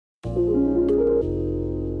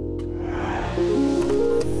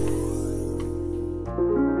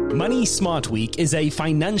Money Smart Week is a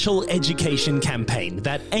financial education campaign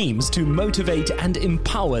that aims to motivate and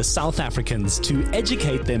empower South Africans to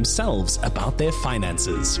educate themselves about their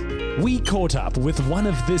finances. We caught up with one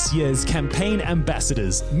of this year's campaign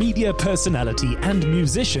ambassadors, media personality and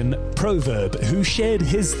musician Proverb, who shared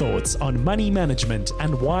his thoughts on money management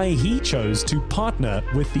and why he chose to partner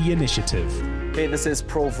with the initiative. Hey, this is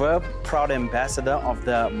Proverb, proud ambassador of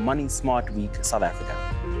the Money Smart Week South Africa.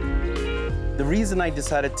 The reason I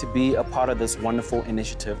decided to be a part of this wonderful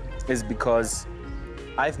initiative is because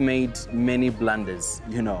I've made many blunders.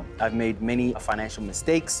 I've made many financial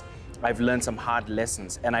mistakes. I've learned some hard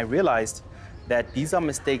lessons, and I realized that these are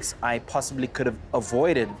mistakes I possibly could have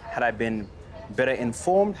avoided had I been better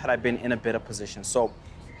informed, had I been in a better position. So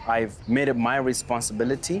I've made it my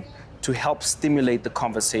responsibility to help stimulate the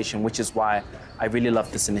conversation, which is why I really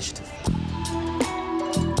love this initiative.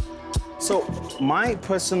 So my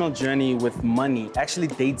personal journey with money actually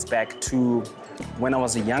dates back to when I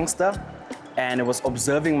was a youngster, and it was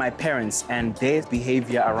observing my parents and their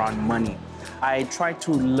behavior around money. I tried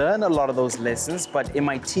to learn a lot of those lessons, but in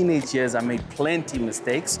my teenage years, I made plenty of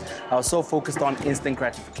mistakes. I was so focused on instant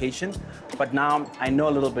gratification, but now I know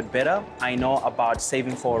a little bit better. I know about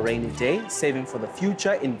saving for a rainy day, saving for the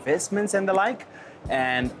future, investments and the like,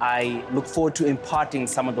 and I look forward to imparting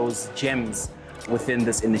some of those gems within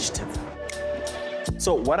this initiative.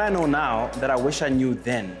 So what I know now that I wish I knew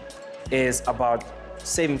then is about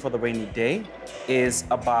saving for the rainy day, is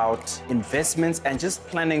about investments and just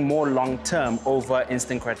planning more long-term over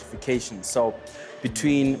instant gratification. So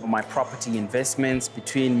between my property investments,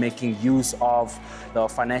 between making use of the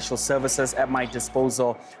financial services at my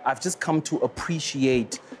disposal, I've just come to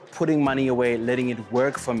appreciate putting money away, letting it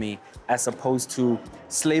work for me, as opposed to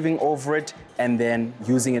slaving over it and then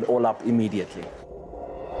using it all up immediately.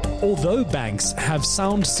 Although banks have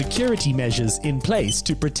sound security measures in place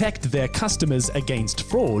to protect their customers against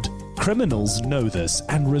fraud, criminals know this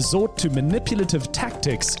and resort to manipulative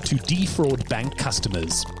tactics to defraud bank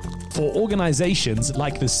customers. For organizations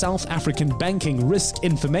like the South African Banking Risk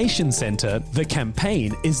Information Center, the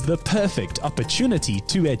campaign is the perfect opportunity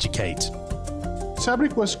to educate.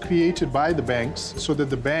 SABRIC was created by the banks so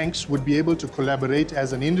that the banks would be able to collaborate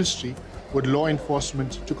as an industry with law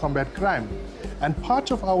enforcement to combat crime. And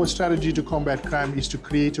part of our strategy to combat crime is to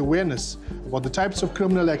create awareness about the types of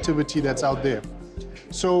criminal activity that's out there.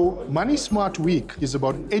 So Money Smart Week is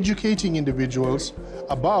about educating individuals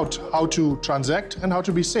about how to transact and how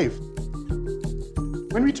to be safe.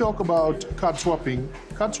 When we talk about card swapping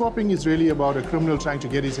is really about a criminal trying to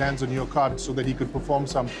get his hands on your card so that he could perform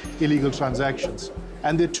some illegal transactions.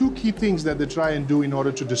 And there are two key things that they try and do in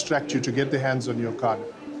order to distract you to get their hands on your card.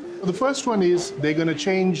 The first one is they're going to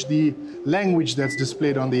change the language that's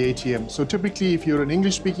displayed on the ATM. So typically, if you're an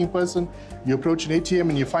English-speaking person, you approach an ATM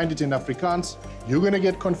and you find it in Afrikaans, you're going to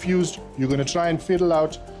get confused. You're going to try and fiddle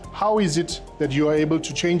out how is it that you are able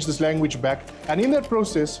to change this language back. And in that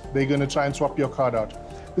process, they're going to try and swap your card out.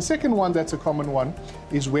 The second one that's a common one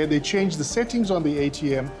is where they change the settings on the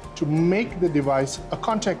ATM to make the device a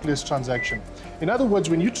contactless transaction. In other words,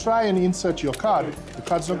 when you try and insert your card, the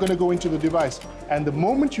card's not going to go into the device. And the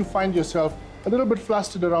moment you find yourself a little bit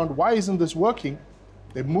flustered around, why isn't this working?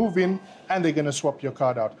 They move in and they're going to swap your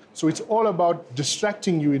card out. So it's all about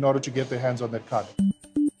distracting you in order to get their hands on that card.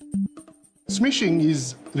 Smishing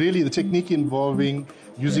is really the technique involving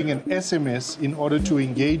using an SMS in order to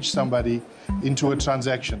engage somebody into a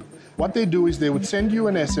transaction. What they do is they would send you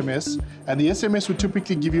an SMS, and the SMS would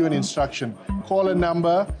typically give you an instruction. Call a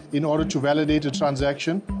number in order to validate a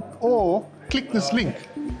transaction, or click this link.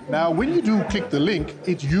 Now, when you do click the link,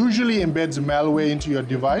 it usually embeds malware into your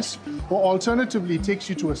device, or alternatively, it takes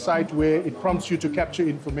you to a site where it prompts you to capture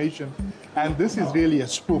information, and this is really a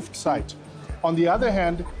spoofed site. On the other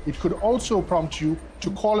hand, it could also prompt you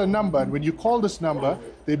to call a number, and when you call this number,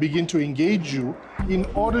 they begin to engage you in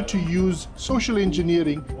order to use social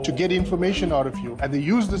engineering to get information out of you, and they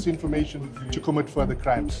use this information to commit further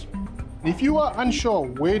crimes. If you are unsure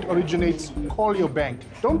where it originates, call your bank.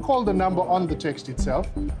 Don't call the number on the text itself.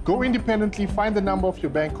 Go independently, find the number of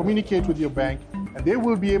your bank, communicate with your bank, and they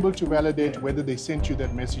will be able to validate whether they sent you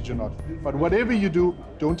that message or not. But whatever you do,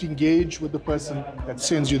 don't engage with the person that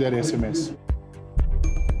sends you that SMS.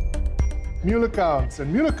 Mule accounts.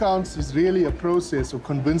 And mule accounts is really a process of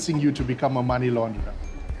convincing you to become a money launderer.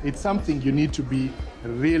 It's something you need to be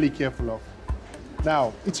really careful of.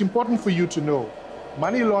 Now, it's important for you to know,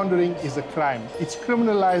 money laundering is a crime. It's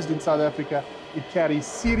criminalized in South Africa. It carries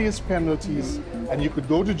serious penalties, and you could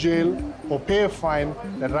go to jail or pay a fine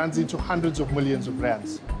that runs into hundreds of millions of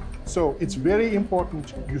rands. So it's very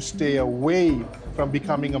important you stay away from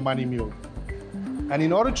becoming a money mule. And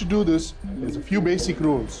in order to do this, there's a few basic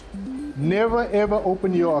rules. Never ever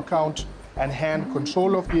open your account and hand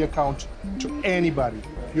control of the account to anybody.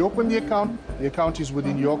 If you open the account is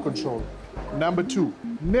within your control. Number two,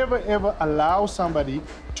 never ever allow somebody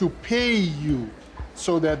to pay you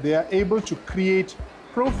so that they are able to create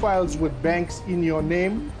profiles with banks in your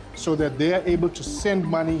name so that they are able to send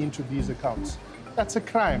money into these accounts. That's a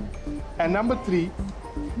crime. And number three,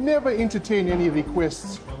 never entertain any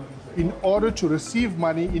requests in order to receive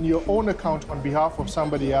money in your own account on behalf of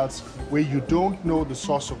somebody else where you don't know the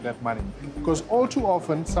source of that money. Because all too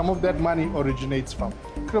often, some of that money originates from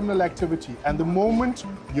criminal activity. And the moment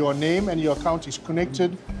your name and your account is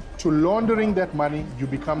connected to laundering that money, you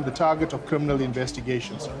become the target of criminal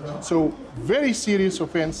investigations. So, very serious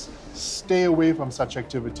offense. Stay away from such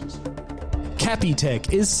activities.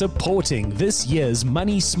 Capitec is supporting this year's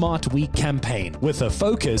Money Smart Week campaign with a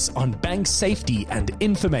focus on bank safety and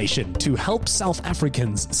information to help South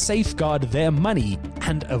Africans safeguard their money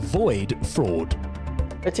and avoid fraud.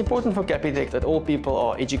 It's important for Capitec that all people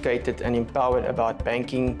are educated and empowered about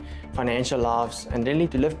banking, financial lives, and really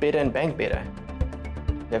to live better and bank better.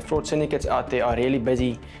 The fraud syndicates out there are really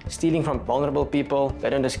busy stealing from vulnerable people. They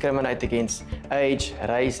don't discriminate against age,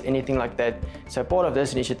 race, anything like that. So part of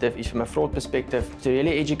this initiative is from a fraud perspective to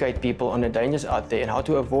really educate people on the dangers out there and how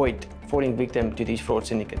to avoid falling victim to these fraud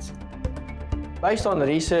syndicates. Based on the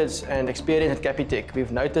research and experience at Capitec,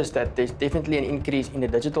 we've noticed that there's definitely an increase in the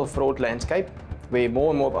digital fraud landscape, where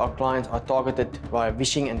more and more of our clients are targeted by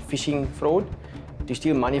vishing and phishing fraud to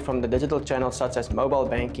steal money from the digital channels such as mobile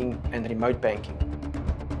banking and remote banking.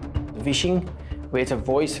 Vishing, where it's a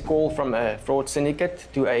voice call from a fraud syndicate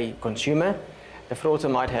to a consumer. The fraudster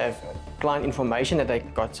might have client information that they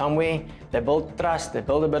got somewhere. They build trust, they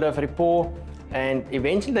build a bit of rapport, and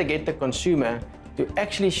eventually they get the consumer to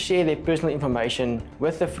actually share their personal information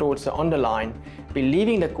with the fraudster on the line,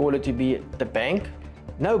 believing the caller to be the bank.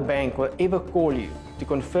 No bank will ever call you to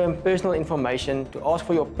confirm personal information, to ask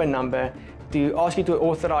for your PIN number, to ask you to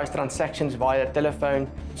authorize transactions via the telephone.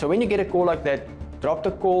 So when you get a call like that, drop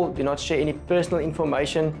the call, do not share any personal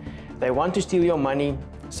information. They want to steal your money,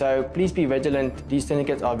 so please be vigilant. These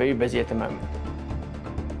syndicates are very busy at the moment.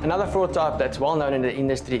 Another fraud type that's well known in the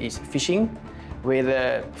industry is phishing, where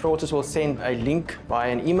the fraudsters will send a link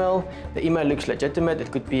via an email. The email looks legitimate.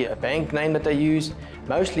 It could be a bank name that they use.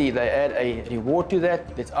 Mostly they add a reward to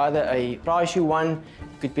that. It's either a prize you won,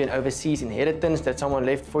 it could be an overseas inheritance that someone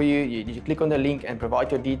left for you. You click on the link and provide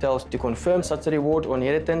your details to confirm such a reward or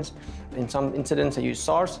inheritance. In some incidents they use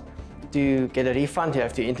SARS. To get a refund, you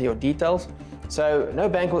have to enter your details. So no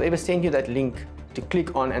bank will ever send you that link to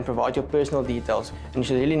click on and provide your personal details. And you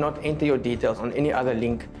should really not enter your details on any other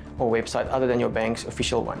link or website other than your bank's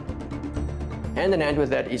official one. Hand in hand with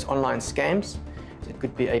that is online scams. It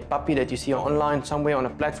could be a puppy that you see online somewhere on a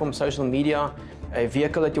platform, social media, a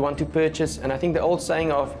vehicle that you want to purchase. And I think the old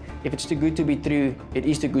saying of, if it's too good to be true, it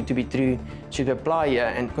is too good to be true, should apply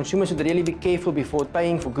here. And consumers should really be careful before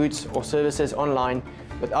paying for goods or services online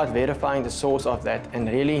without verifying the source of that and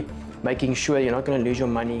really making sure you're not going to lose your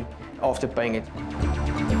money after paying it.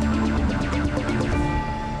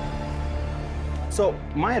 So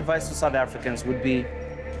my advice to South Africans would be,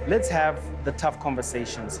 let's have the tough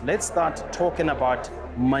conversations. Let's start talking about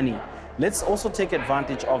money. Let's also take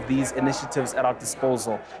advantage of these initiatives at our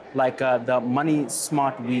disposal, like the Money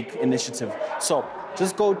Smart Week initiative. So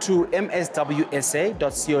just go to mswsa.co.za,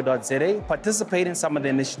 participate in some of the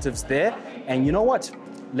initiatives there, and you know what?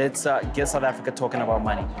 Let's get South Africa talking about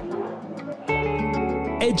money.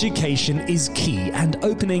 Education is key, and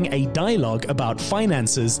opening a dialogue about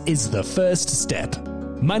finances is the first step.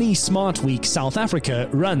 Money Smart Week South Africa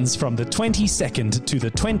runs from the 22nd to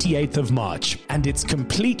the 28th of March, and it's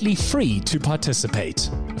completely free to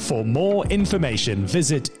participate. For more information,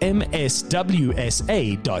 visit mswsa.co.za,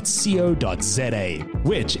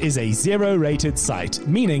 which is a zero-rated site,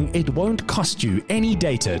 meaning it won't cost you any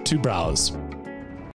data to browse.